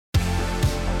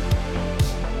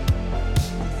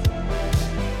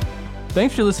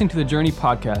Thanks for listening to the Journey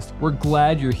podcast. We're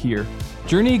glad you're here.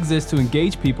 Journey exists to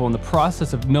engage people in the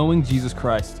process of knowing Jesus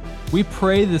Christ. We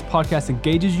pray this podcast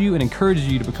engages you and encourages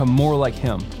you to become more like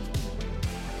Him.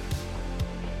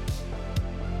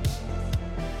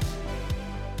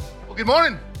 Well, good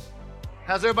morning.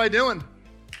 How's everybody doing?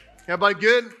 Everybody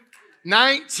good?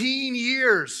 19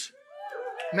 years.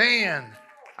 Man,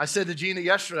 I said to Gina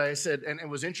yesterday, and it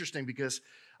was interesting because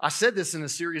I said this in a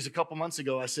series a couple months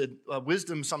ago. I said,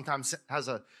 wisdom sometimes has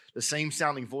the same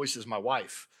sounding voice as my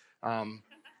wife.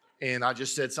 And I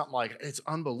just said something like, it's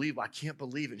unbelievable. I can't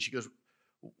believe it. And she goes,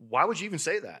 why would you even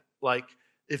say that? Like,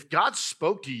 if God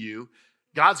spoke to you,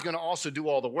 God's going to also do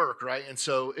all the work, right? And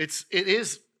so it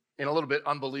is in a little bit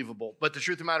unbelievable. But the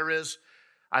truth of the matter is,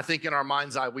 I think in our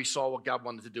mind's eye, we saw what God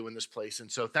wanted to do in this place.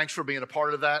 And so thanks for being a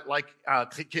part of that. Like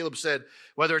Caleb said,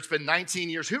 whether it's been 19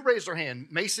 years, who raised their hand?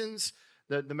 Masons?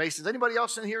 The Masons. Anybody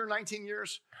else in here 19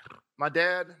 years? My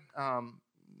dad,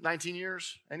 19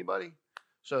 years. Anybody?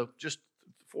 So just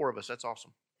 4 of us. That's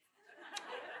awesome.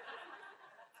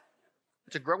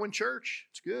 It's a growing church.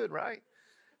 It's good, right?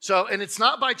 So, and it's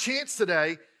not by chance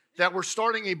today that we're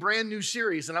starting a brand new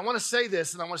series. And I want to say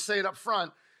this, and I want to say it up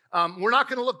front. We're not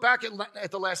going to look back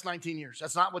at the last 19 years.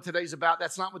 That's not what today's about.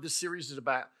 That's not what this series is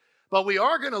about. But we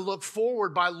are going to look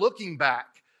forward by looking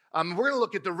back. We're going to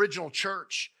look at the original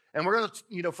church. And we're going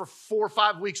to, for 4 or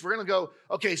 5 weeks, we're going to go,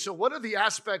 okay, so what are the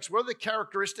aspects, what are the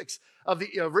characteristics of the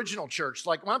original church?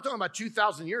 Like when I'm talking about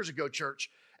 2,000 years ago church,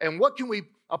 and what can we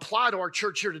apply to our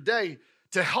church here today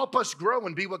to help us grow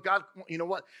and be what God,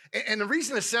 And the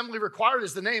reason Assembly Required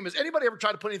is the name is, anybody ever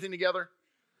tried to put anything together?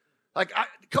 Like a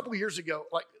couple of years ago,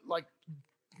 like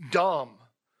dumb.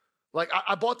 Like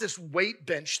I bought this weight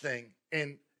bench thing,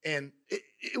 and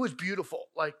it was beautiful,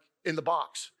 like in the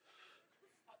box.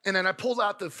 And then I pulled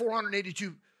out the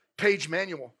 482-page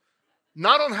manual,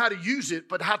 not on how to use it,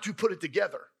 but how to put it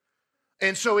together.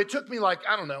 And so it took me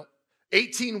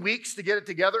 18 weeks to get it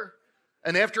together.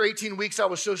 And after 18 weeks, I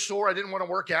was so sore I didn't want to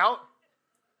work out.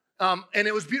 And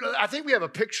it was beautiful. I think we have a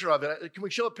picture of it. Can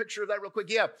we show a picture of that real quick?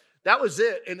 Yeah, that was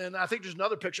it. And then I think there's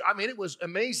another picture. I mean, it was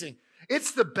amazing.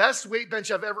 It's the best weight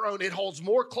bench I've ever owned. It holds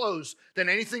more clothes than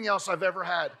anything else I've ever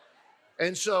had.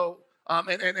 And so...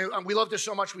 And we loved it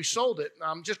so much we sold it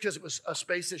just because it was a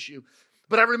space issue.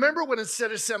 But I remember when it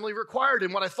said Assembly Required,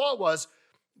 and what I thought was,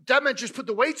 that meant just put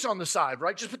the weights on the side,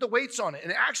 right? Just put the weights on it.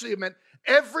 And actually it meant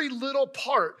every little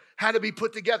part had to be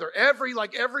put together. Every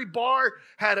bar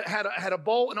had a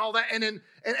bolt and all that. And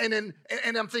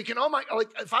I'm thinking, oh my,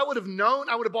 if I would have known,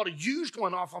 I would have bought a used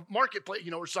one off of Marketplace,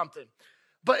 or something.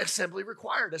 But Assembly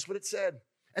Required, that's what it said.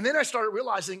 And then I started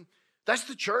realizing that's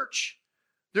the church.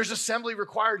 There's Assembly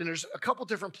Required, and there's a couple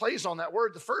different plays on that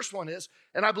word. The first one is,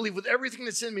 and I believe with everything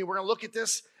that's in me, we're going to look at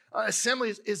this,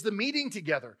 assembly is the meeting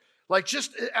together. Like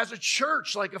just as a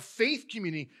church, like a faith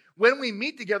community, when we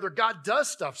meet together, God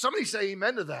does stuff. Somebody say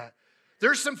amen to that.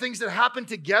 There's some things that happen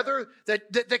together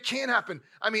that can happen.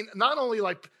 I mean, not only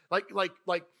like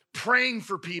praying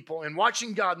for people and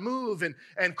watching God move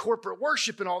and corporate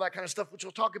worship and all that kind of stuff, which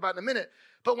we'll talk about in a minute,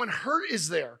 but when hurt is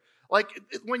there, like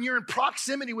when you're in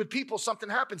proximity with people, something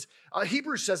happens.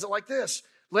 Hebrews says it like this: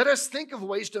 let us think of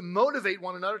ways to motivate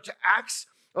one another to acts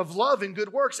of love and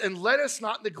good works, and let us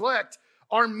not neglect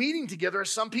our meeting together as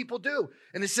some people do.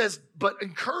 And it says, but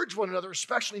encourage one another,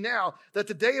 especially now that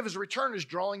the day of His return is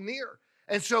drawing near.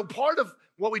 And so part of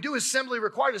what we do, Assembly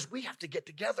Required, is we have to get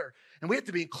together, and we have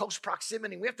to be in close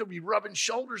proximity. We have to be rubbing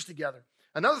shoulders together.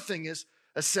 Another thing is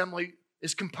assembly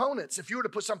is components. If you were to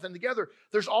put something together,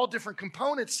 there's all different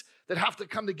components that have to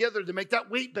come together to make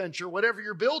that weight bench or whatever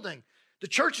you're building. The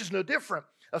church is no different.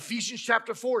 Ephesians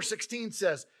chapter 4:16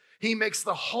 says, He makes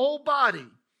the whole body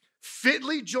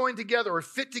fitly joined together or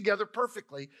fit together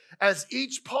perfectly. As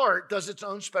each part does its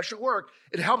own special work,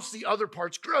 it helps the other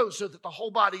parts grow so that the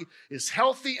whole body is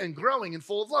healthy and growing and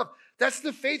full of love. That's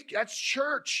the faith. That's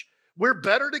church. We're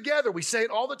better together. We say it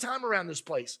all the time around this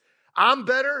place. I'm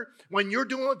better when you're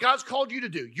doing what God's called you to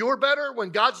do. You're better when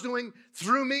God's doing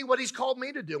through me what He's called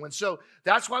me to do. And so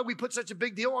that's why we put such a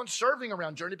big deal on serving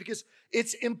around Journey, because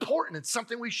it's important. It's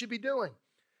something we should be doing.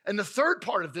 And the third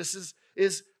part of this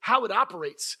is how it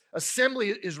operates. Assembly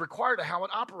is required to how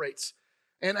it operates.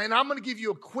 And I'm going to give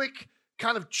you a quick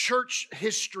kind of church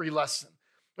history lesson.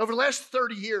 Over the last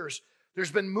 30 years, there's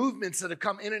been movements that have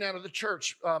come in and out of the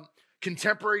church.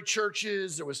 Contemporary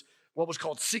churches, there was what was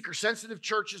called seeker-sensitive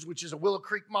churches, which is a Willow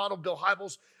Creek model. Bill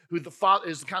Hybels, who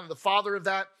is kind of the father of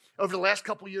that. Over the last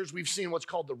couple of years, we've seen what's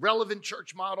called the relevant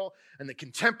church model and the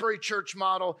contemporary church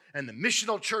model and the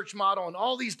missional church model and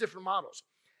all these different models.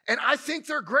 And I think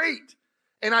they're great.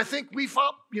 And I think we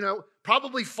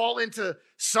probably fall into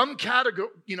some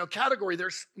category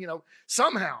there's,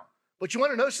 somehow. But you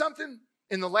want to know something?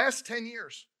 In the last 10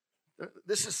 years,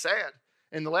 this is sad.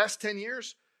 In the last 10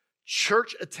 years,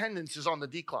 church attendance is on the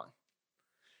decline.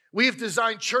 We have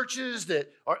designed churches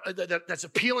that's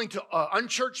appealing to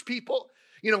unchurched people.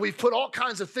 We've put all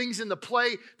kinds of things into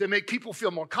play that make people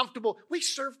feel more comfortable. We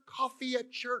serve coffee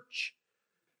at church.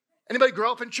 Anybody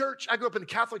grow up in church? I grew up in the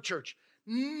Catholic church.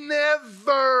 Never.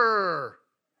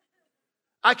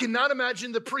 I cannot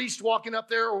imagine the priest walking up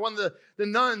there or one of the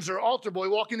nuns or altar boy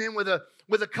walking in with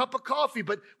a cup of coffee,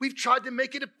 but we've tried to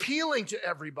make it appealing to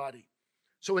everybody.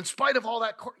 So in spite of all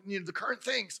that, the current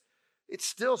things, it's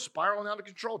still spiraling out of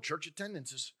control. Church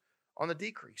attendance is on the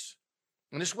decrease.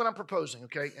 And this is what I'm proposing,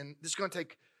 okay? And this is going to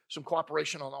take some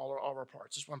cooperation on all of our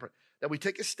parts. This is what I'm proposing. That we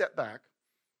take a step back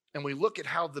and we look at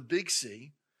how the Big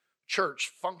C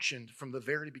church functioned from the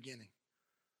very beginning.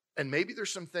 And maybe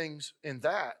there's some things in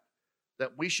that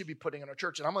we should be putting in our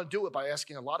church. And I'm going to do it by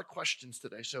asking a lot of questions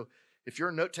today. So if you're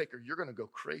a note taker, you're going to go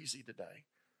crazy today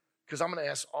because I'm going to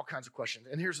ask all kinds of questions.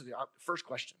 And here's the first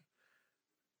question.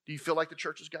 Do you feel like the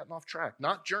church has gotten off track?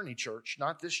 Not Journey Church,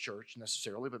 not this church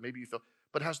necessarily, but maybe you feel,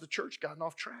 but has the church gotten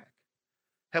off track?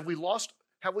 Have we lost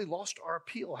our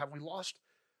appeal? Have we lost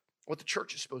what the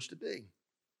church is supposed to be?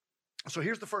 So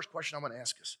here's the first question I'm going to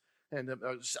ask us. And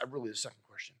really the second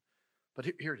question. But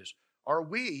here it is. Are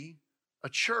we a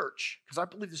church, because I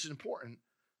believe this is important,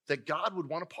 that God would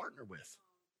want to partner with?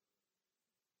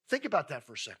 Think about that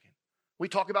for a second. We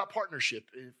talk about partnership.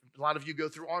 A lot of you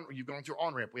you've gone through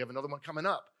On-Ramp. We have another one coming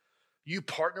up. You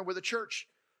partner with a church.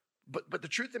 But the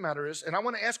truth of the matter is, and I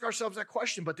want to ask ourselves that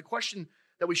question, but the question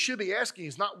that we should be asking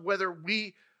is not whether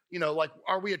we,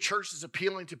 are we a church that's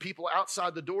appealing to people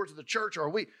outside the doors of the church? Or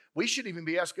we should even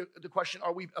be asking the question,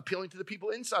 are we appealing to the people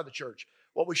inside the church?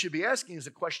 What we should be asking is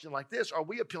a question like this: are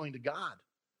we appealing to God?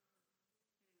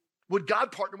 Would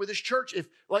God partner with his church?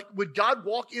 Would God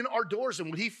walk in our doors and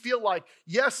would he feel like,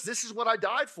 yes, this is what I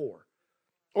died for?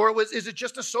 Or is it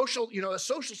just a social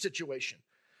situation?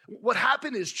 What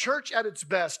happened is church at its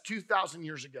best 2,000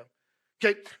 years ago.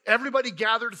 Okay, everybody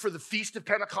gathered for the Feast of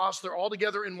Pentecost. They're all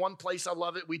together in one place. I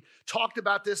love it. We talked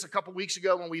about this a couple weeks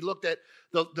ago when we looked at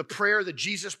the prayer that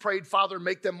Jesus prayed, Father,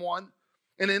 make them one.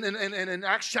 And in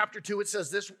Acts chapter 2, it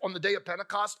says this: on the day of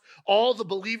Pentecost, all the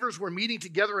believers were meeting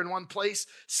together in one place.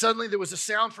 Suddenly there was a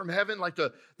sound from heaven like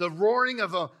the roaring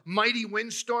of a mighty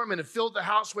windstorm, and it filled the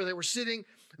house where they were sitting.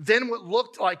 Then what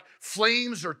looked like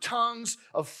flames or tongues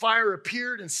of fire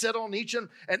appeared and settled on each of them,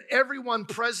 and everyone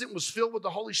present was filled with the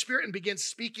Holy Spirit and began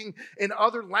speaking in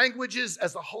other languages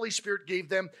as the Holy Spirit gave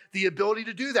them the ability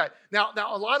to do that. Now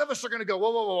a lot of us are going to go,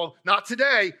 whoa, not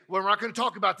today. Well, we're not going to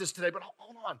talk about this today, but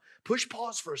hold on. Push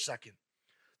pause for a second.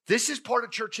 This is part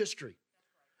of church history,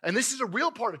 and this is a real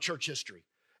part of church history,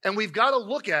 and we've got to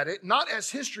look at it not as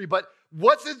history, but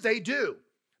what did they do?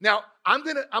 Now,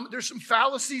 there's some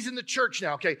fallacies in the church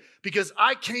now, okay? Because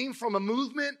I came from a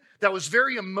movement that was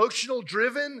very emotional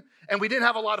driven, and we didn't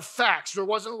have a lot of facts. There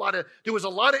was a lot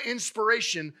of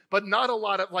inspiration, but not a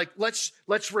lot of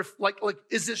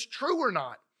is this true or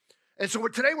not? And so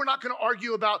today we're not going to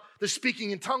argue about the speaking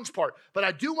in tongues part, but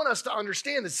I do want us to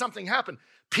understand that something happened.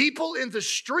 People in the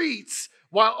streets,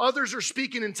 while others are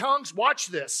speaking in tongues, watch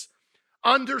this,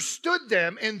 understood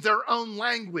them in their own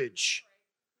language.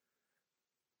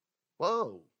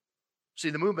 Whoa. See,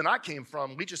 the movement I came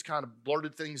from, we just kind of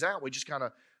blurted things out. We just kind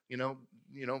of,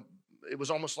 it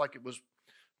was almost like it was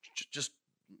just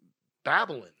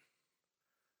babbling.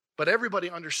 But everybody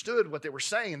understood what they were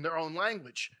saying in their own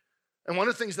language. And one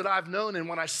of the things that I've known and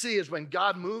when I see is when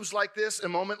God moves like this, a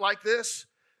moment like this,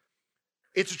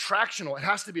 it's attractional. It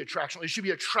has to be attractional. It should be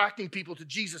attracting people to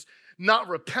Jesus, not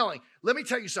repelling. Let me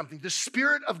tell you something. The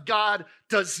Spirit of God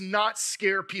does not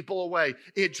scare people away.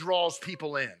 It draws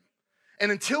people in.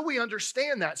 And until we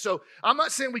understand that, so I'm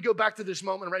not saying we go back to this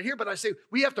moment right here, but I say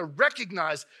we have to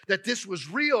recognize that this was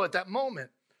real at that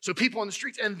moment. So people on the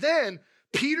streets. And then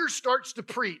Peter starts to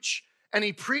preach, and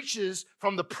he preaches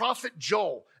from the prophet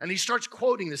Joel. And he starts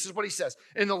quoting this. This is what he says.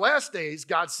 In the last days,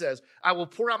 God says, I will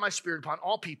pour out my Spirit upon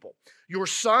all people. Your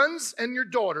sons and your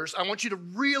daughters, I want you to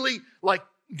really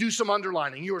do some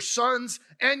underlining. Your sons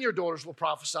and your daughters will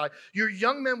prophesy. Your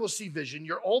young men will see vision.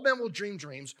 Your old men will dream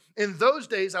dreams. In those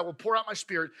days, I will pour out my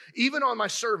Spirit, even on my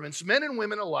servants, men and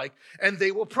women alike, and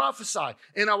they will prophesy.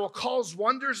 And I will cause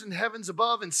wonders in heavens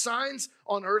above and signs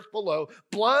on earth below,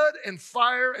 blood and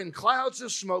fire and clouds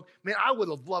of smoke. Man, I would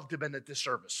have loved to have been at this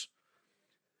service.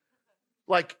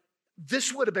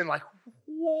 This would have been like,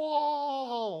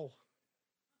 whoa.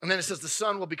 And then it says the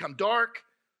sun will become dark,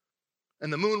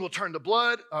 And the moon will turn to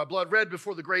blood red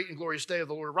before the great and glorious day of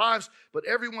the Lord arrives. But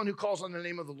everyone who calls on the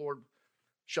name of the Lord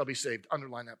shall be saved.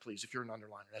 Underline that, please, if you're an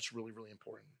underliner. That's really, really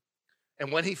important.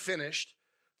 And when he finished,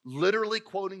 literally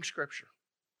quoting scripture.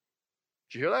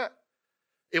 Did you hear that?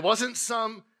 It wasn't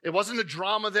a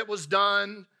drama that was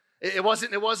done. It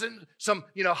wasn't some,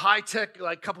 high tech,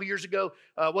 like a couple years ago.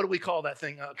 What do we call that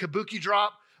thing? Kabuki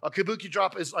drop. A kabuki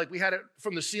drop is like we had it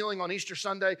from the ceiling on Easter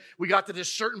Sunday. We got to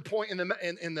this certain point in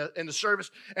the service,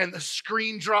 and the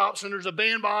screen drops, and there's a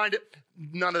band behind it.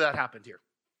 None of that happened here.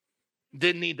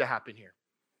 Didn't need to happen here.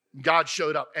 God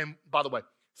showed up, and by the way,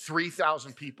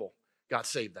 3,000 people got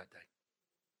saved that day.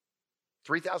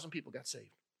 3,000 people got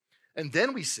saved, and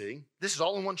then we see this is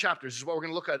all in one chapter. This is what we're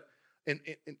going to look at.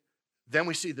 Then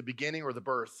we see the beginning or the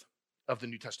birth of the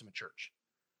New Testament church.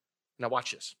 Now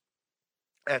watch this.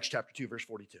 Acts chapter 2, verse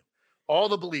 42. All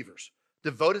the believers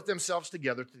devoted themselves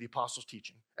together to the apostles'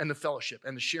 teaching and the fellowship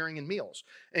and the sharing in meals,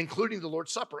 including the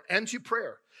Lord's Supper and to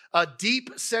prayer. A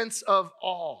deep sense of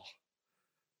awe.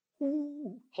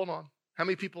 Ooh, hold on. How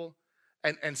many people,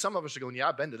 and some of us are going, yeah,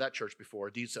 I've been to that church before.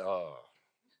 A deep,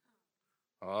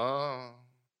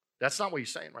 that's not what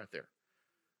he's saying right there.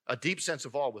 A deep sense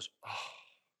of awe was,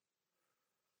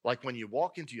 like when you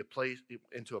walk into a place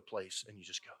and you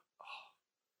just go,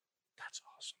 that's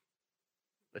awesome.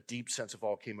 A deep sense of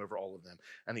awe came over all of them.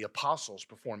 And the apostles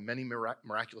performed many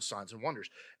miraculous signs and wonders.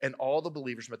 And all the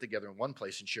believers met together in one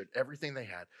place and shared everything they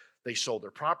had. They sold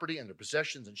their property and their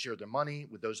possessions and shared their money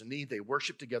with those in need. They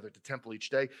worshiped together at the temple each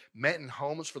day, met in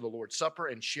homes for the Lord's Supper,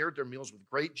 and shared their meals with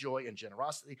great joy and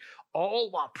generosity, all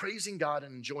while praising God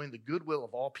and enjoying the goodwill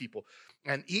of all people.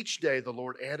 And each day the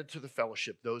Lord added to the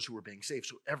fellowship those who were being saved.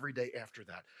 So every day after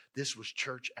that, this was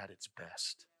church at its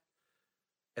best.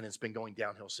 And it's been going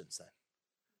downhill since then.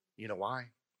 You know why?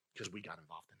 Because we got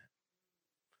involved in it.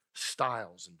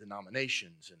 Styles and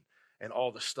denominations and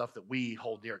all the stuff that we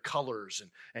hold dear, colors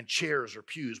and chairs or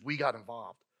pews, we got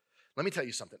involved. Let me tell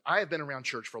you something. I have been around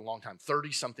church for a long time,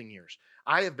 30-something years.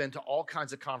 I have been to all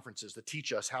kinds of conferences that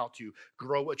teach us how to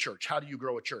grow a church. How do you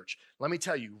grow a church? Let me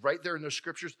tell you, right there in those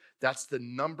scriptures, that's the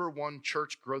number one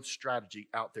church growth strategy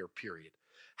out there, period.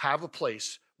 Have a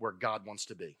place where God wants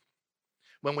to be.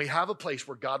 When we have a place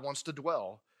where God wants to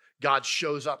dwell, God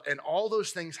shows up and all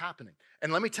those things happening.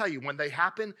 And let me tell you, when they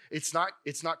happen, it's not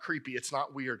creepy. It's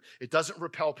not weird. It doesn't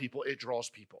repel people. It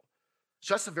draws people.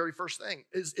 So that's the very first thing.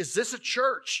 Is this a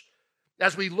church?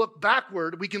 As we look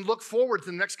backward, we can look forward to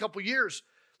the next couple years.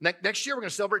 Next year, we're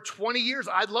going to celebrate 20 years.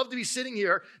 I'd love to be sitting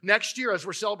here next year as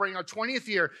we're celebrating our 20th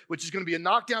year, which is going to be a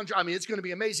knockdown. I mean, it's going to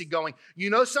be amazing going, you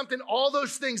know something? All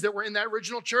those things that were in that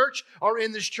original church are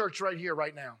in this church right here,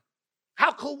 right now.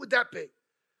 How cool would that be?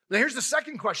 Now, here's the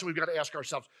second question we've got to ask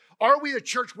ourselves. Are we a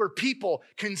church where people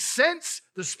can sense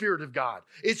the Spirit of God?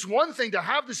 It's one thing to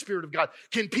have the Spirit of God.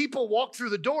 Can people walk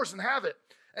through the doors and have it?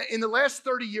 In the last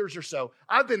 30 years or so,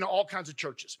 I've been to all kinds of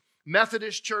churches.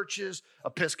 Methodist churches,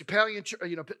 Episcopal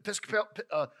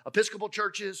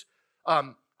churches.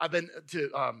 I've been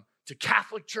to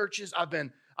Catholic churches. I've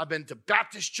been to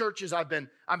Baptist churches. I've been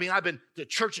to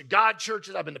Church of God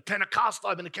churches. I've been to Pentecostal.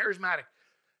 I've been to Charismatic.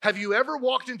 Have you ever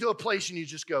walked into a place and you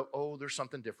just go, oh, there's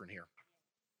something different here?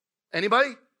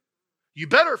 Anybody? You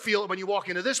better feel it when you walk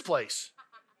into this place.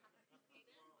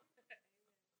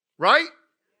 Right?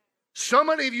 So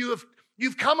many of you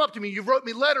you've come up to me, you've wrote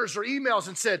me letters or emails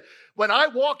and said, when I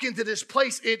walk into this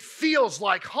place, it feels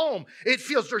like home. It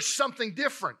feels there's something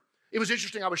different. It was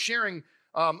interesting. I was sharing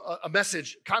a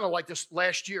message kind of like this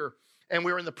last year, and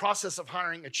we were in the process of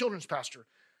hiring a children's pastor.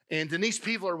 And Denise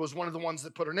Peevler was one of the ones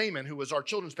that put her name in, who was our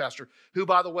children's pastor, who,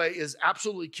 by the way, is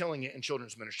absolutely killing it in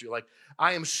children's ministry. Like,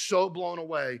 I am so blown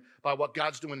away by what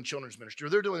God's doing in children's ministry.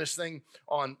 They're doing this thing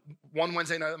on one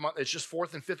Wednesday night a month. It's just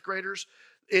 4th and 5th graders.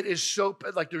 It is so,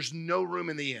 like, there's no room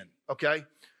in the inn, okay?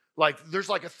 Like, there's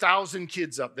like 1,000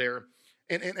 kids up there.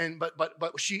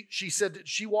 But she said that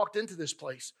she walked into this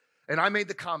place, and I made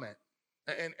the comment,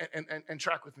 and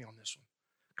track with me on this one,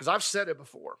 because I've said it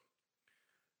before.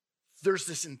 There's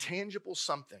this intangible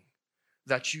something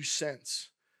that you sense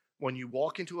when you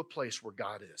walk into a place where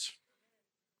God is.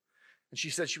 And she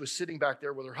said she was sitting back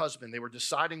there with her husband. They were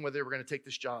deciding whether they were going to take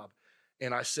this job.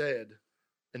 And I said,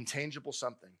 intangible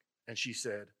something. And she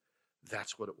said,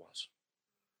 that's what it was.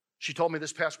 She told me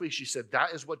this past week, she said,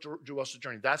 that is what drew us to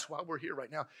Journey. That's why we're here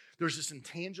right now. There's this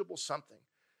intangible something.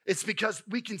 It's because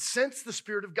we can sense the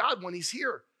Spirit of God when he's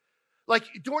here. Like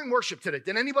during worship today,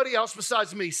 did anybody else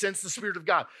besides me sense the Spirit of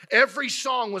God? Every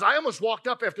song I almost walked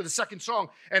up after the second song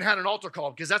and had an altar call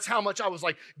because that's how much I was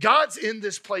like, God's in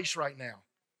this place right now.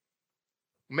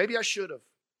 Maybe I should have.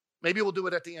 Maybe we'll do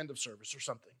it at the end of service or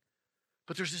something.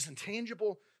 But there's this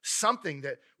intangible something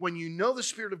that when you know the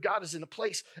Spirit of God is in a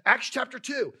place. Acts chapter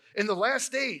 2, in the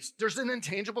last days, there's an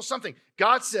intangible something.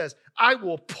 God says, I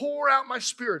will pour out my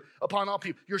Spirit upon all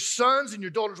people. Your sons and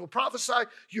your daughters will prophesy.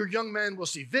 Your young men will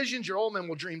see visions. Your old men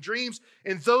will dream dreams.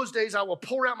 In those days, I will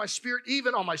pour out my Spirit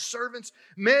even on my servants,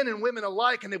 men and women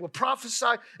alike, and they will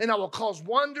prophesy, and I will cause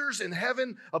wonders in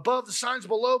heaven above, the signs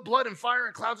below, blood and fire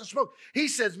and clouds and smoke. He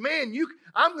says, man,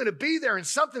 I'm going to be there and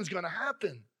something's going to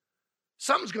happen.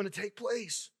 Something's going to take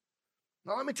place.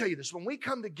 Now, let me tell you this. When we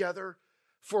come together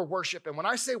for worship, and when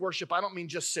I say worship, I don't mean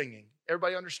just singing.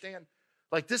 Everybody understand?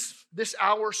 Like this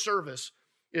hour service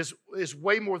is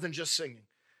way more than just singing.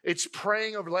 It's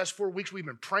praying. Over the last 4 weeks, we've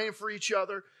been praying for each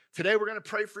other. Today, we're going to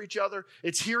pray for each other.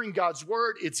 It's hearing God's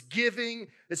word. It's giving.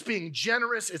 It's being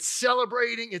generous. It's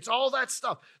celebrating. It's all that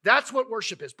stuff. That's what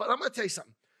worship is. But I'm going to tell you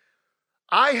something.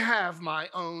 I have my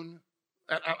own,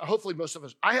 hopefully most of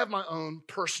us, I have my own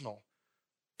personal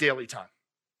daily time.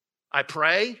 I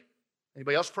pray.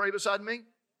 Anybody else pray beside me?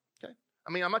 Okay.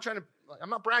 I mean, I'm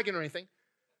not bragging or anything.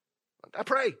 I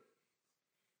pray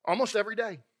almost every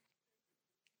day.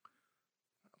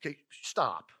 Okay,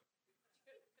 stop.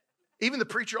 Even the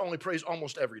preacher only prays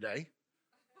almost every day.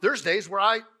 There's days where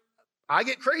I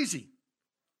get crazy.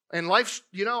 And life's,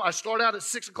 I start out at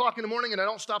 6 o'clock in the morning and I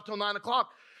don't stop till 9 o'clock.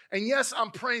 And yes,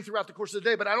 I'm praying throughout the course of the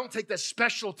day, but I don't take that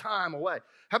special time away.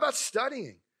 How about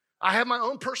studying? I have my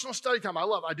own personal study time.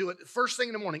 I do it first thing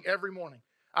in the morning, every morning.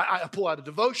 I pull out a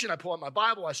devotion. I pull out my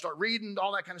Bible. I start reading,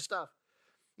 all that kind of stuff.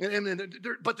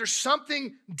 But there's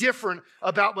something different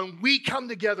about when we come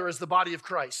together as the body of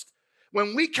Christ.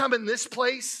 When we come in this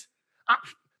place,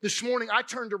 this morning I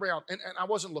turned around, and I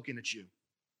wasn't looking at you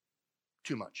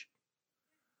too much.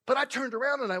 But I turned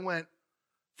around and I went,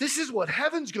 this is what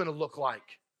heaven's going to look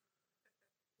like.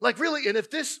 Like really, and if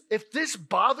this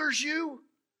bothers you,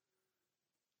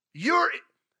 your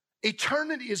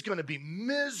eternity is going to be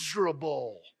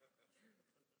miserable.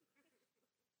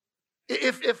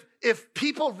 If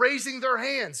people raising their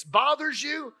hands bothers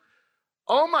you,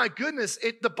 oh my goodness,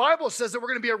 the Bible says that we're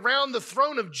going to be around the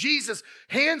throne of Jesus,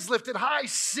 hands lifted high,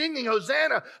 singing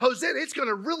Hosanna, Hosanna. It's going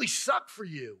to really suck for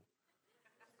you.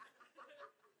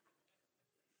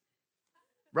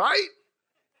 Right?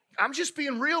 I'm just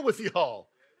being real with y'all.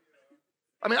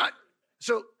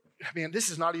 This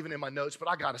is not even in my notes, but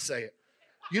I got to say it.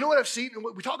 You know what I've seen?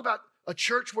 We talk about a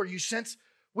church where you sense,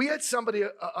 we had somebody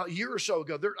a year or so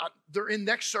ago, they're in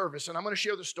next service, and I'm going to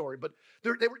share the story, but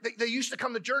they used to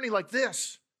come to Journey like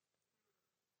this.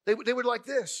 They would like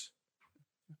this.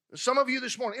 Some of you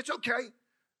this morning, it's okay.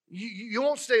 You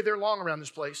won't stay there long around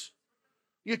this place.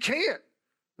 You can't.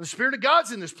 The Spirit of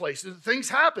God's in this place. Things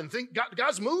happen.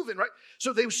 God's moving, right?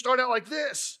 So they would start out like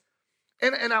this.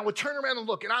 And I would turn around and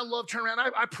look, and I love turning around.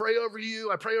 I pray over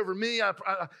you. I pray over me. I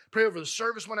pray over the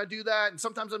service when I do that. And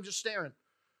sometimes I'm just staring.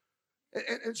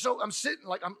 And so I'm sitting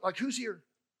I'm like, who's here?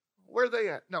 Where are they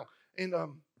at? No. And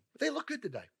they look good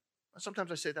today.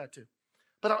 Sometimes I say that too.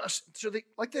 But so they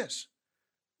like this.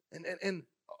 And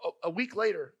a week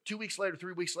later, 2 weeks later,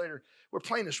 3 weeks later, we're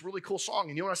playing this really cool song.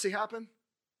 And you know what I see happen?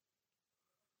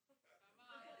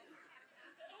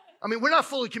 We're not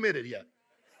fully committed yet.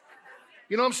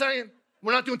 You know what I'm saying?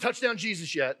 We're not doing touchdown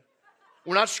Jesus yet.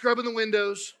 We're not scrubbing the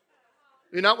windows.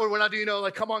 We're not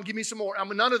doing, come on, give me some more.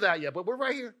 None of that yet, but we're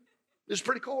right here. This is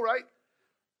pretty cool, right?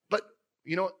 But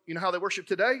you know how they worship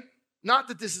today? Not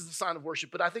that this is the sign of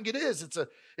worship, but I think it is. It's an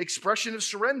expression of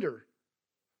surrender.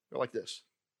 They're like this.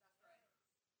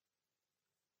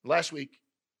 Last week,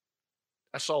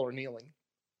 I saw her kneeling.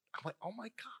 I'm like, oh my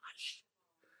gosh.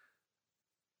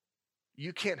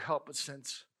 You can't help but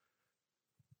sense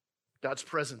God's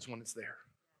presence when it's there.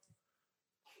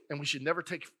 And we should never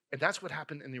and that's what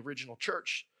happened in the original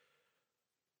church.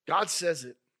 God says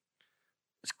it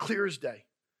as clear as day,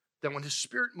 that when his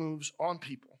Spirit moves on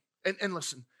people, and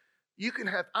listen, you can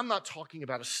have, I'm not talking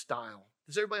about a style.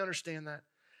 Does everybody understand that?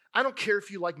 I don't care if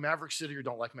you like Maverick City or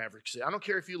don't like Maverick City. I don't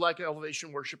care if you like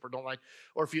Elevation Worship or don't like,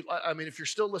 or if you're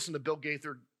still listening to Bill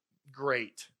Gaither,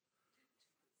 great.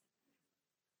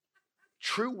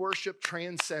 True worship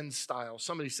transcends style.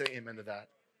 Somebody say amen to that.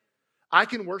 I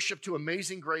can worship to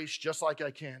Amazing Grace just like I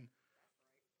can.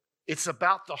 It's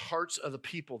about the hearts of the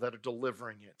people that are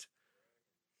delivering it.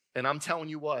 And I'm telling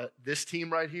you what, this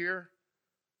team right here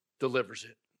delivers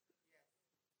it.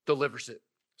 Delivers it.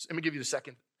 So let me give you the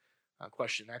second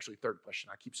question, actually third question.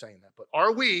 I keep saying that. But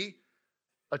are we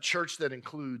a church that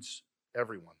includes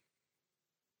everyone?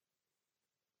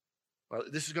 Well,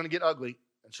 this is going to get ugly.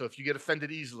 And so if you get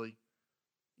offended easily,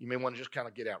 you may want to just kind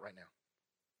of get out right now.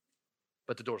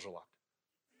 But the doors are locked.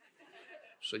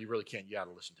 So you really can't. You got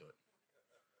to listen to it.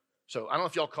 So I don't know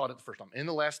if y'all caught it the first time. In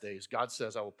the last days, God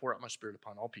says, I will pour out my spirit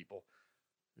upon all people.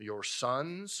 Your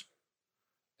sons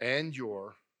and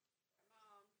your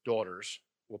daughters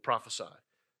will prophesy.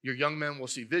 Your young men will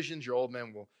see visions. Your old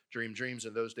men will dream dreams.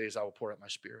 In those days, I will pour out my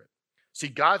spirit. See,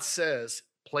 God says,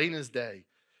 plain as day,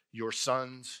 your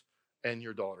sons and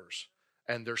your daughters.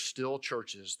 And there's still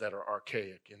churches that are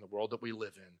archaic in the world that we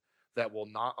live in that will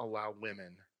not allow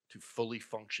women to fully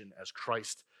function as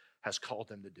Christ has called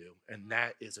them to do. And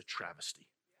that is a travesty.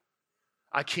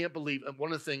 I can't believe,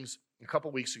 one of the things a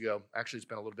couple weeks ago, actually it's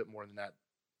been a little bit more than that,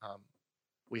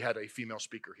 we had a female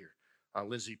speaker here,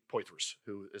 Lindsay Poitras,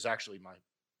 who is actually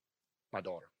my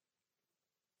daughter.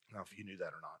 I don't know if you knew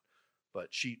that or not, but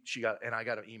she got, and I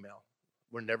got an email.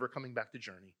 We're never coming back to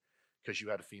Journey because you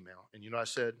had a female. And you know what I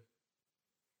said?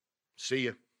 See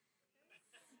you.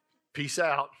 Peace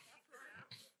out.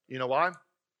 You know why?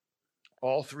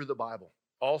 All through the Bible,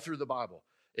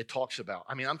 it talks about,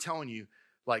 I mean, I'm telling you,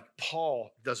 like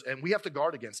Paul does, and we have to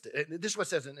guard against it. And this is what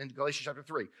it says in Galatians chapter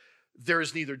 3. There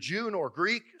is neither Jew nor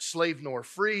Greek, slave nor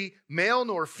free, male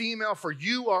nor female, for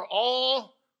you are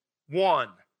all one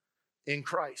in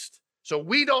Christ. So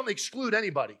we don't exclude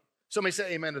anybody. Somebody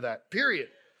say amen to that, period.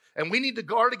 And we need to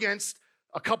guard against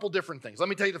a couple different things. Let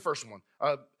me tell you the first one.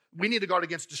 We need to guard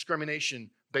against discrimination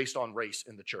based on race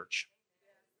in the church.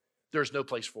 There's no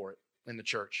place for it in the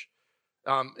church.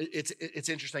 It's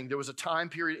interesting. There was a time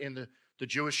period in the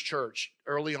Jewish church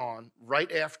early on,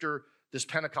 right after this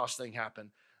Pentecost thing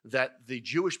happened, that the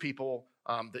Jewish people,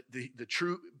 the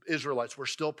true Israelites, were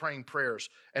still praying prayers.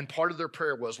 And part of their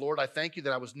prayer was, Lord, I thank you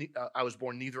that I was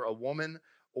born neither a woman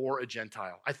or a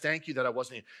Gentile. I thank you that I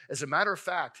wasn't. As a matter of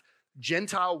fact,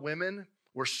 Gentile women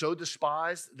were so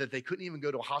despised that they couldn't even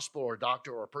go to a hospital or a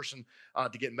doctor or a person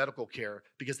to get medical care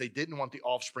because they didn't want the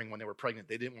offspring when they were pregnant.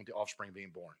 They didn't want the offspring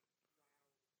being born.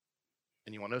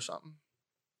 And you want to know something?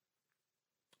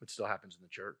 It still happens in the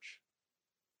church.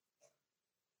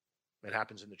 It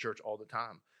happens in the church all the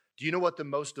time. Do you know what the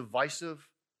most divisive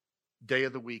day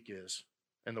of the week is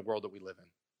in the world that we live in?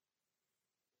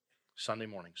 Sunday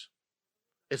mornings.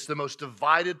 It's the most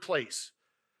divided place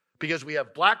because we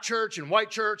have black church and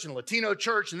white church and Latino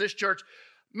church and this church.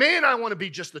 Man, I want to be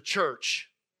just the church.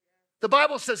 The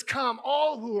Bible says, come,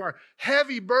 all who are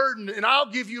heavy burdened, and I'll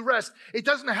give you rest. It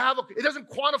doesn't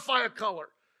quantify a color.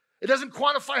 It doesn't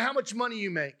quantify how much money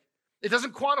you make. It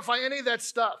doesn't quantify any of that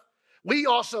stuff. We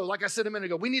also, like I said a minute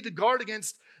ago, we need to guard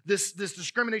against this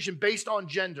discrimination based on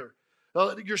gender.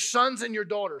 Your sons and your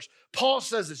daughters. Paul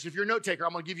says this. If you're a note taker,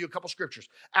 I'm going to give you a couple scriptures.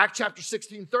 Acts chapter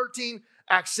 16:13,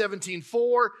 Acts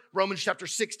 17:4, Romans chapter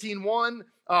 16:1,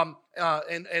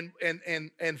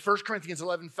 and 1 Corinthians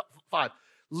 11:5.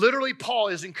 Literally, Paul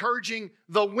is encouraging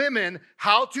the women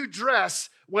how to dress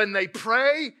when they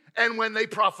pray and when they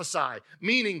prophesy,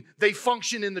 meaning they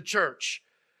function in the church.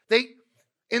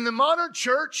 In the modern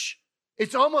church,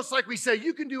 it's almost like we say,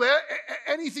 you can do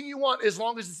anything you want as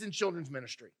long as it's in children's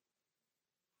ministry.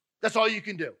 That's all you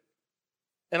can do.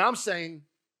 And I'm saying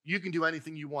you can do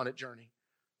anything you want at Journey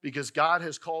because God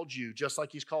has called you, just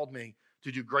like he's called me,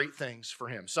 to do great things for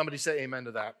him. Somebody say amen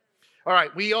to that. All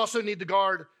right, we also need to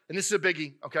guard, and this is a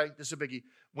biggie, okay? This is a biggie.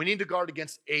 We need to guard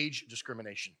against age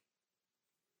discrimination.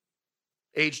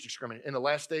 Age discrimination. In the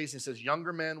last days, it says,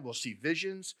 younger men will see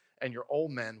visions and your old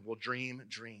men will dream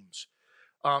dreams.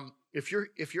 If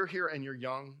you're here and you're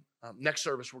young, next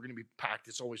service we're going to be packed.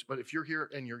 It's always, but if you're here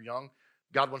and you're young,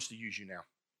 God wants to use you now.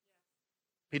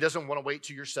 He doesn't want to wait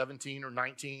till you're 17 or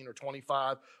 19 or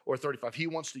 25 or 35. He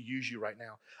wants to use you right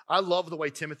now. I love the way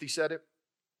Timothy said it.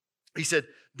 He said,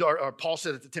 or Paul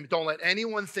said it to Timothy, don't let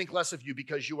anyone think less of you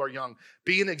because you are young.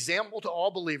 Be an example to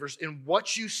all believers in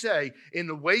what you say, in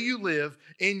the way you live,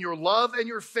 in your love and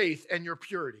your faith and your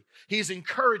purity. He's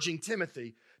encouraging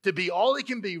Timothy to be all he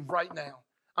can be right now.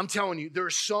 I'm telling you,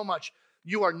 there's so much.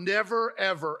 You are never,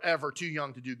 ever, ever too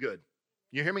young to do good.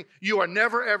 You hear me? You are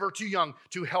never, ever too young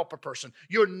to help a person.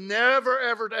 You're never,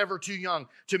 ever, ever too young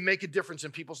to make a difference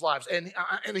in people's lives. And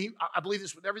I believe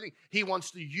this with everything. He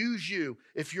wants to use you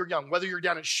if you're young, whether you're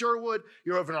down at Sherwood,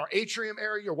 you're over in our atrium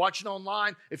area, you're watching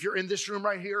online, if you're in this room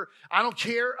right here. I don't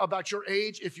care about your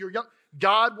age. If you're young,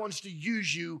 God wants to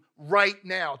use you right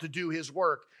now to do his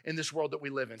work in this world that we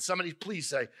live in. Somebody please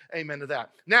say amen to that.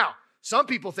 Now, some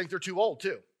people think they're too old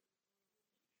too.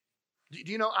 Do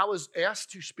you know, I was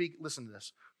asked to speak, listen to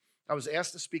this. I was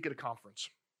asked to speak at a conference.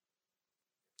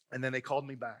 And then they called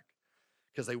me back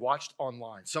because they watched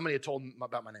online. Somebody had told them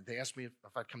about my name. They asked me if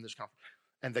I'd come to this conference.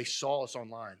 And they saw us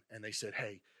online and they said,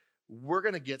 hey, we're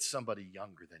going to get somebody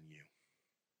younger than you.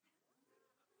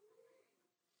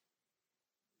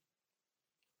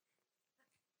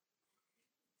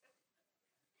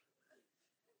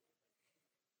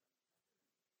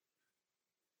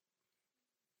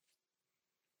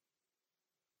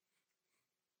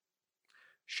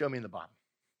 Show me in the Bible.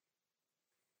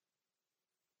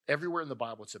 Everywhere in the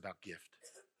Bible, it's about gift.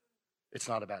 It's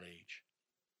not about age.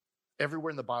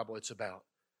 Everywhere in the Bible, it's about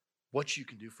what you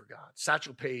can do for God.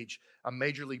 Satchel Paige, a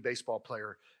Major League Baseball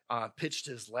player, pitched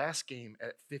his last game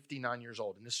at 59 years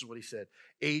old. And this is what he said: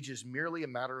 age is merely a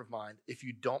matter of mind. If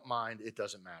you don't mind, it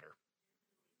doesn't matter.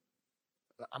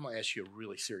 I'm going to ask you a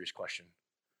really serious question.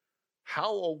 How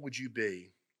old would you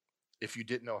be if you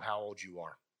didn't know how old you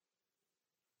are?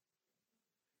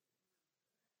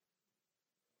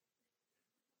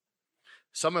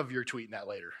 Some of you are tweeting that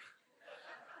later.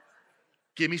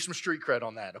 Give me some street cred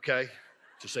on that, okay?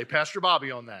 Just say Pastor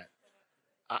Bobby on that.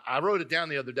 I wrote it down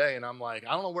the other day, and I'm like,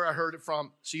 I don't know where I heard it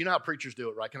from. So you know how preachers do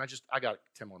it, right? I got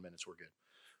 10 more minutes, we're good.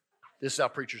 This is how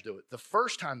preachers do it. The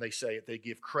first time they say it, they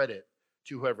give credit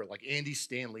to whoever. Like Andy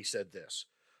Stanley said this.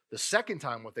 The second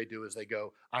time what they do is they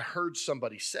go, I heard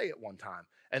somebody say it one time.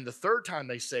 And the third time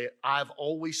they say it, I've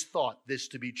always thought this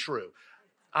to be true.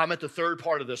 I'm at the third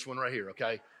part of this one right here,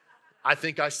 okay? I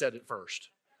think I said it first.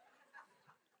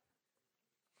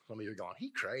 Some of you are going,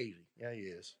 he crazy. Yeah, he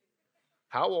is.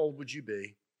 How old would you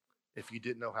be if you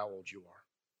didn't know how old you are?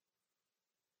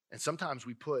 And sometimes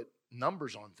we put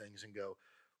numbers on things and go,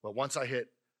 well,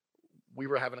 we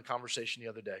were having a conversation the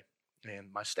other day,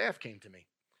 and my staff came to me,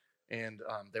 and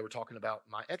they were talking about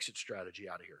my exit strategy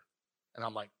out of here. And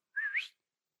I'm like,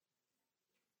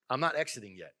 I'm not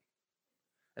exiting yet.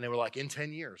 And they were like, in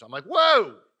 10 years. I'm like,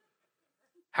 whoa.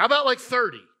 How about like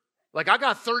 30? Like I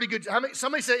got 30 good,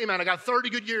 somebody say, amen, I got 30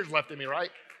 good years left in me, right?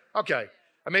 Okay.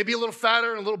 I may be a little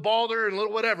fatter and a little balder and a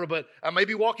little whatever, but I may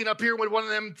be walking up here with one of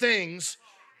them things.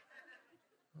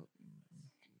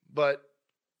 But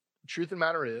the truth of the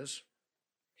matter is,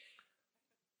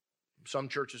 some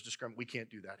churches discriminate. We can't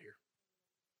do that here.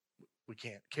 We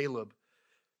can't. Caleb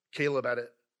at it,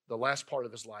 the last part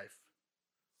of his life.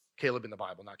 Caleb in the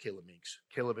Bible, not Caleb Meeks.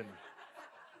 Caleb in...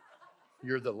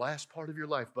 You're the last part of your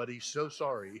life, buddy. So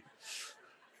sorry.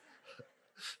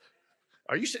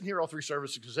 Are you sitting here all three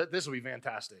services? Because this will be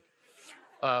fantastic.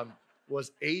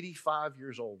 Was 85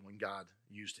 years old when God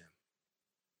used him.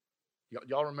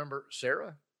 Y'all remember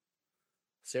Sarah?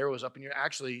 Sarah was up in your...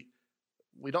 Actually,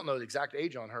 we don't know the exact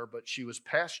age on her, but she was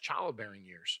past childbearing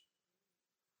years.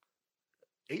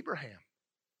 Abraham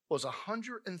was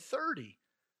 130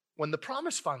 when the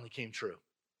promise finally came true.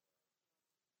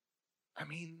 I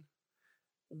mean...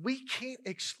 we can't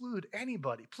exclude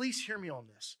anybody. Please hear me on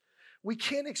this. We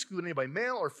can't exclude anybody,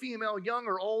 male or female, young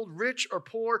or old, rich or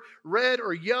poor, red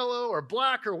or yellow or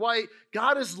black or white.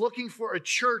 God is looking for a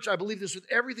church, I believe this with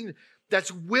everything,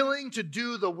 that's willing to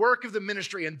do the work of the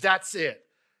ministry, and that's it.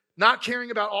 Not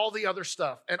caring about all the other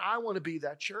stuff. And I want to be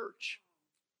that church.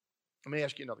 Let me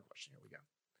ask you another question. Here we go.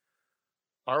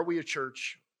 Are we a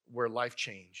church where life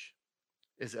change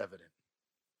is evident?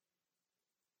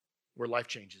 Where life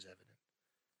change is evident.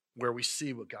 Where we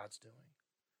see what God's doing.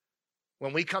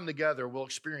 When we come together, we'll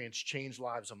experience changed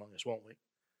lives among us, won't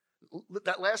we?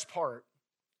 That last part,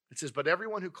 it says, but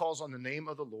everyone who calls on the name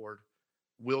of the Lord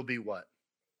will be what?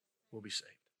 Will be saved.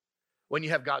 When you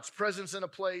have God's presence in a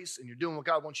place and you're doing what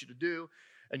God wants you to do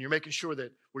and you're making sure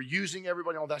that we're using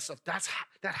everybody, all that stuff, that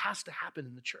has to happen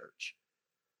in the church.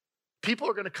 People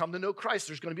are going to come to know Christ.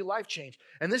 There's going to be life change.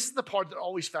 And this is the part that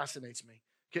always fascinates me.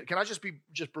 Can I just be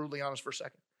brutally honest for a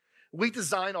second? We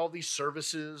design all these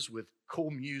services with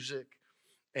cool music,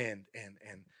 and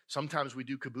sometimes we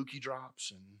do kabuki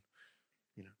drops,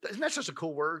 and isn't that just a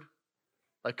cool word?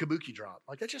 Like kabuki drop.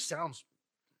 Like that just sounds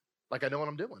like I know what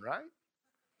I'm doing, right?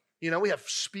 We have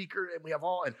speaker, and we have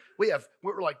all, and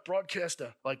we're like broadcast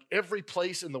to like every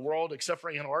place in the world except for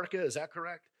Antarctica. Is that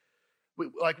correct?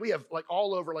 We have like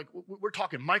all over, like we're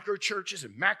talking micro churches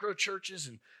and macro churches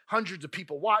and hundreds of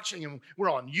people watching, and we're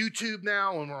on YouTube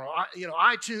now, and we're on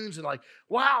iTunes, and like,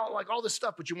 wow, like all this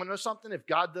stuff. But you want to know something? If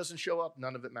God doesn't show up,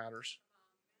 none of it matters.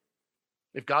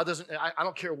 If God doesn't, I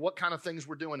don't care what kind of things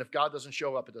we're doing. If God doesn't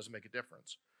show up, it doesn't make a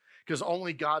difference. Because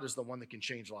only God is the one that can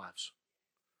change lives.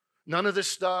 None of this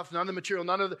stuff, none of the material,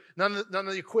 none of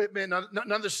the equipment,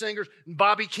 none of the singers.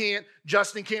 Bobby can't,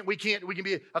 Justin can't, we can't. We can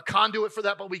be a conduit for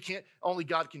that, but we can't. Only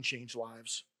God can change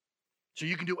lives. So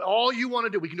you can do all you want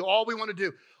to do. We can do all we want to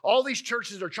do. All these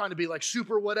churches are trying to be like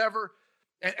super whatever.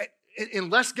 And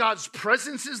unless God's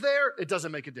presence is there, it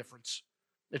doesn't make a difference.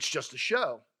 It's just a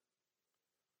show.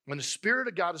 When the Spirit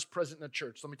of God is present in the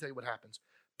church, let me tell you what happens.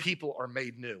 People are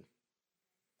made new.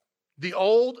 The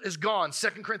old is gone, 2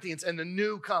 Corinthians, and the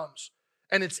new comes.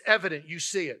 And it's evident. You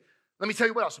see it. Let me tell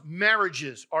you what else.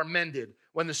 Marriages are mended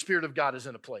when the Spirit of God is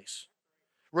in a place.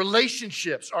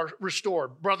 Relationships are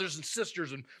restored, brothers and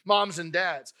sisters and moms and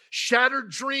dads. Shattered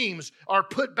dreams are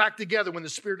put back together when the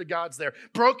Spirit of God's there.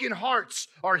 Broken hearts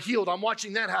are healed. I'm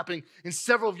watching that happening in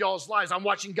several of y'all's lives. I'm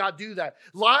watching God do that.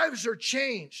 Lives are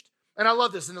changed. And I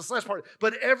love this in this last part.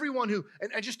 But everyone who,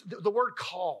 and just the word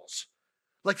calls.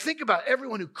 Like think about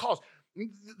everyone who calls.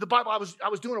 The Bible, I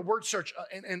was doing a word search,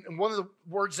 and one of the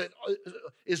words that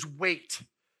is wait.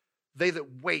 They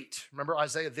that wait, remember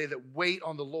Isaiah, they that wait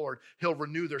on the Lord, he'll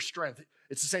renew their strength.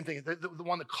 It's the same thing, the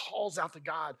one that calls out to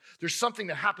God. There's something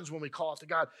that happens when we call out to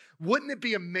God. Wouldn't it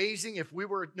be amazing if we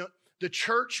were, the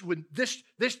church would,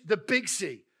 the Big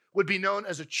C would be known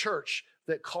as a church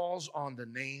that calls on the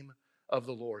name of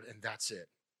the Lord, and that's it.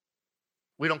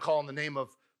 We don't call on the name of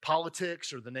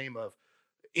politics or the name of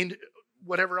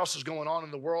whatever else is going on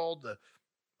in the world,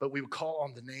 but we would call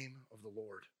on the name of the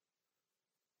Lord.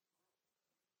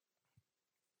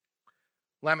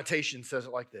 Lamentation says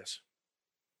it like this.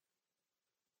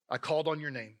 I called on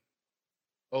your name,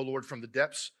 O Lord, from the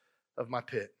depths of my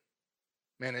pit.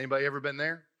 Man, anybody ever been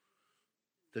there?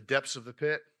 The depths of the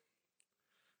pit?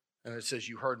 And it says,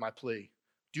 you heard my plea.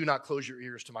 Do not close your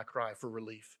ears to my cry for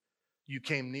relief. You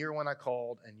came near when I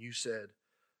called, and you said,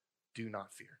 do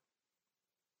not fear.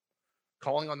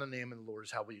 Calling on the name of the Lord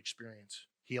is how we experience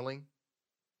healing.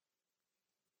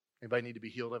 Anybody need to be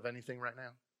healed of anything right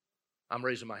now? I'm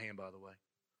raising my hand, by the way.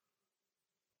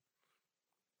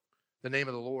 The name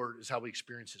of the Lord is how we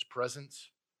experience his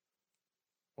presence.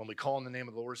 When we call on the name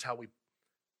of the Lord is how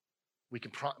we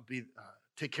can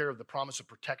take care of the promise of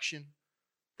protection,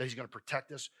 that he's going to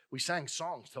protect us. We sang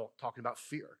songs talking about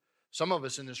fear. Some of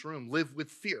us in this room live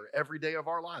with fear every day of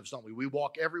our lives, don't we? We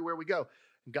walk everywhere we go.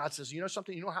 And God says, you know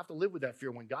something? You don't have to live with that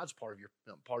fear when God's part of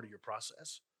your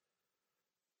process.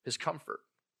 His comfort.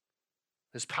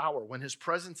 His power, when his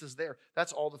presence is there,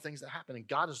 that's all the things that happen. And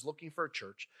God is looking for a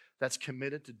church that's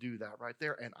committed to do that right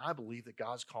there. And I believe that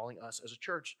God's calling us as a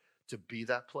church to be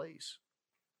that place.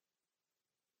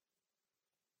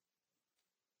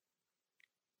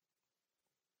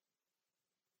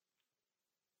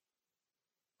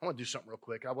 I want to do something real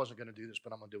quick. I wasn't going to do this,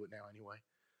 but I'm going to do it now anyway.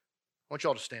 I want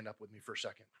y'all to stand up with me for a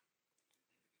second.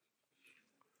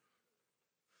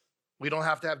 We don't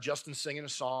have to have Justin singing a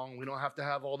song. We don't have to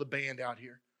have all the band out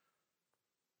here.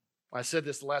 I said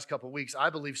this the last couple of weeks.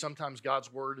 I believe sometimes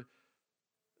God's word,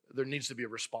 there needs to be a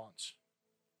response.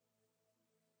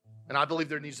 And I believe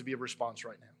there needs to be a response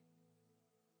right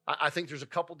now. I think there's a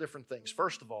couple different things.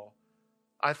 First of all,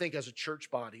 I think as a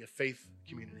church body, a faith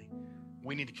community,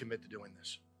 we need to commit to doing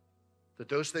this. That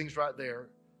those things right there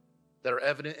that are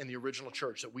evident in the original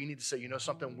church, that we need to say, you know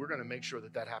something, we're going to make sure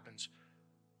that that happens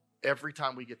every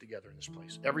time we get together in this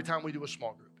place, every time we do a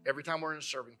small group, every time we're in a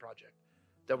serving project,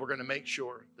 that we're going to make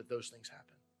sure that those things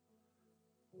happen.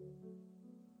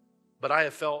 But I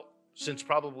have felt since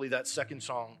probably that second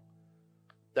song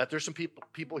that there's some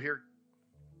people here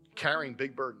carrying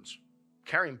big burdens,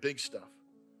 carrying big stuff.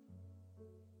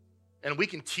 And we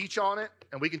can teach on it,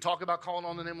 and we can talk about calling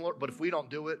on the name of the Lord, but if we don't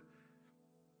do it,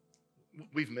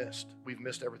 we've missed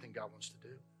everything God wants to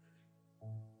do.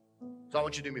 So I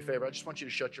want you to do me a favor. I just want you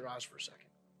to shut your eyes for a second.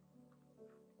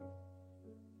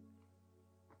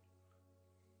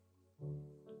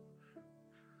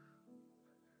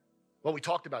 What we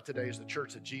talked about today is the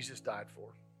church that Jesus died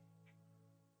for.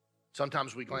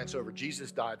 Sometimes we glance over.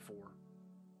 Jesus died for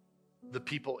the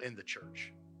people in the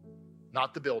church,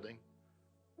 not the building,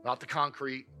 not the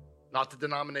concrete, not the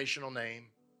denominational name,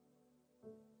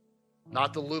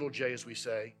 not the little J, as we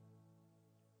say.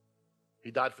 He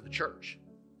died for the church.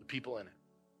 People in it.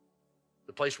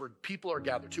 The place where people are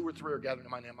gathered, 2 or 3 are gathered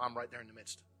in my name, I'm right there in the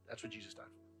midst. That's what Jesus died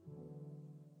for.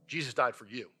 Jesus died for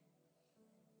you.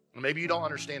 And maybe you don't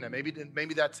understand that.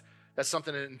 Maybe that's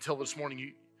something that until this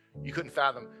morning you couldn't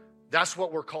fathom. That's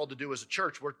what we're called to do as a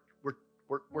church.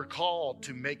 We're called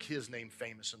to make his name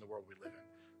famous in the world we live in,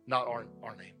 not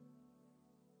our name.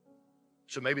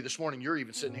 So maybe this morning you're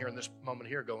even sitting here in this moment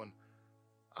here going,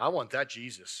 I want that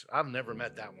Jesus. I've never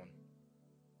met that one.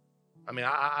 I mean,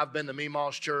 I've been to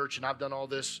Meemaw's church and I've done all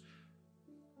this.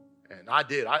 And I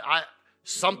did.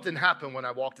 Something happened when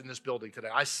I walked in this building today.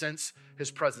 I sense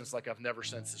his presence like I've never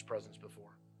sensed his presence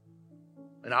before.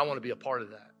 And I want to be a part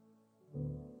of that.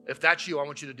 If that's you, I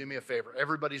want you to do me a favor.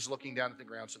 Everybody's looking down at the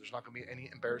ground, so there's not going to be any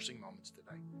embarrassing moments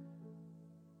today.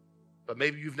 But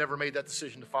maybe you've never made that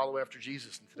decision to follow after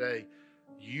Jesus, and today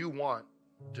you want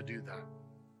to do that.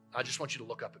 I just want you to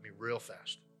look up at me real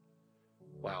fast.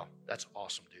 Wow, that's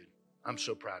awesome, dude. I'm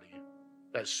so proud of you.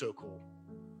 That is so cool.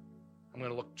 I'm going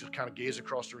to look, just kind of gaze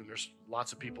across the room. There's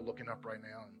lots of people looking up right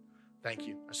now. And thank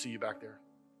you. I see you back there.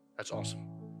 That's awesome.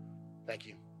 Thank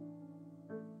you.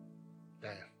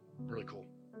 Diane. Really cool.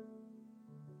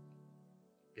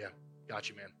 Yeah, got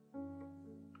you, man.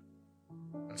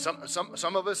 And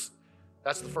some of us,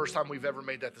 that's the first time we've ever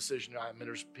made that decision. I mean,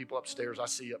 there's people upstairs. I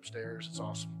see you upstairs. It's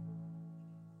awesome.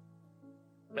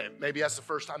 Maybe that's the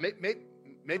first time.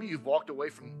 Maybe you've walked away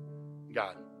from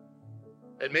God.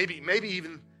 And maybe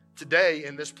even today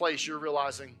in this place, you're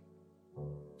realizing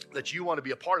that you want to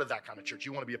be a part of that kind of church.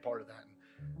 You want to be a part of that.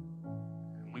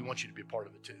 And we want you to be a part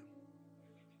of it too.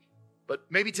 But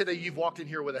maybe today you've walked in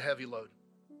here with a heavy load.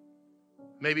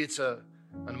 Maybe it's an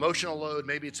emotional load.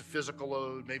 Maybe it's a physical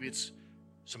load. Maybe it's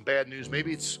some bad news.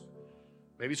 Maybe it's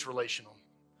relational.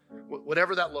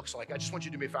 Whatever that looks like, I just want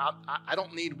you to do me a favor.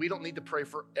 We don't need to pray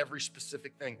for every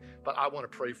specific thing, but I want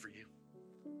to pray for you.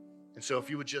 And so if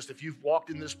you've walked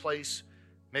in this place,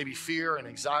 maybe fear and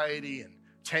anxiety and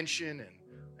tension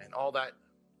and all that,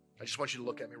 I just want you to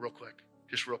look at me real quick.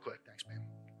 Just real quick. Thanks, man.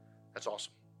 That's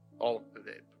awesome. All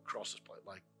across this place,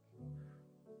 like,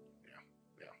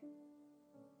 yeah.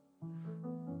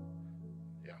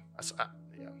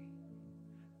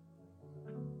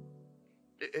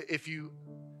 If you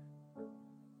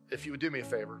would do me a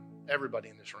favor, everybody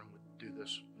in this room would do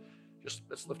this. Just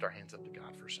let's lift our hands up to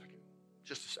God for a second.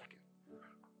 Just a second.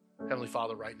 Heavenly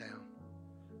Father, right now,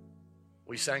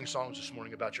 we sang songs this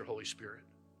morning about your Holy Spirit,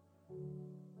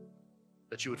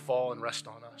 that you would fall and rest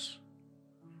on us.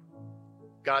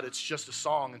 God, it's just a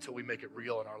song until we make it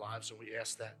real in our lives, and we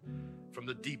ask that from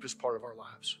the deepest part of our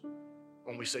lives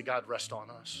when we say, God, rest on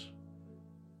us.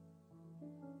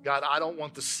 God, I don't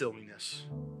want the silliness.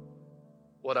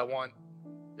 What I want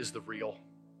is the real.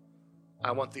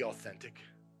 I want the authentic.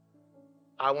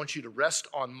 I want you to rest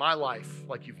on my life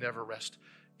like you've never rested.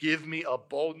 Give me a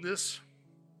boldness.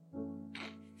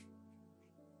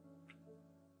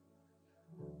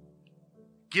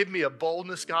 Give me a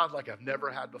boldness, God, like I've never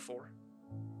had before.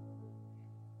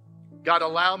 God,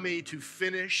 allow me to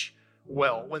finish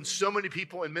well. When so many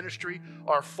people in ministry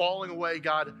are falling away,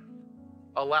 God,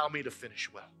 allow me to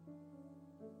finish well.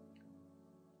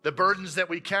 The burdens that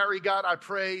we carry, God, I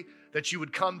pray that you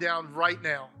would come down right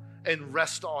now and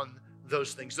rest on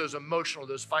those things, those emotional,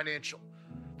 those financial,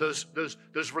 those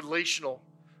relational,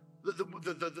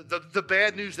 the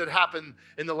bad news that happened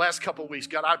in the last couple of weeks.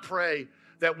 God, I pray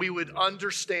that we would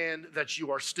understand that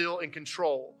you are still in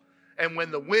control. And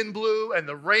when the wind blew and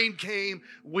the rain came,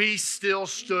 we still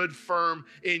stood firm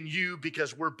in you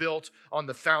because we're built on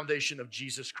the foundation of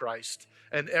Jesus Christ.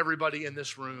 And everybody in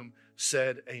this room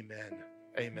said amen.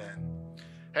 Amen.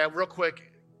 Hey, real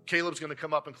quick, Caleb's going to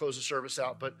come up and close the service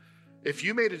out. But if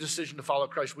you made a decision to follow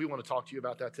Christ, we want to talk to you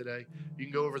about that today. You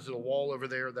can go over to the wall over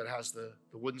there that has the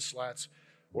wooden slats,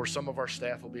 or some of our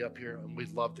staff will be up here, and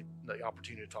we'd love the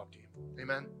opportunity to talk to you.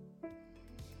 Amen.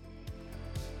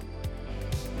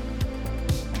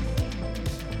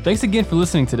 Thanks again for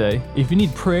listening today. If you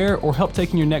need prayer or help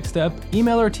taking your next step,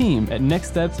 email our team at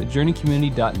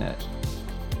nextsteps@journeycommunity.net.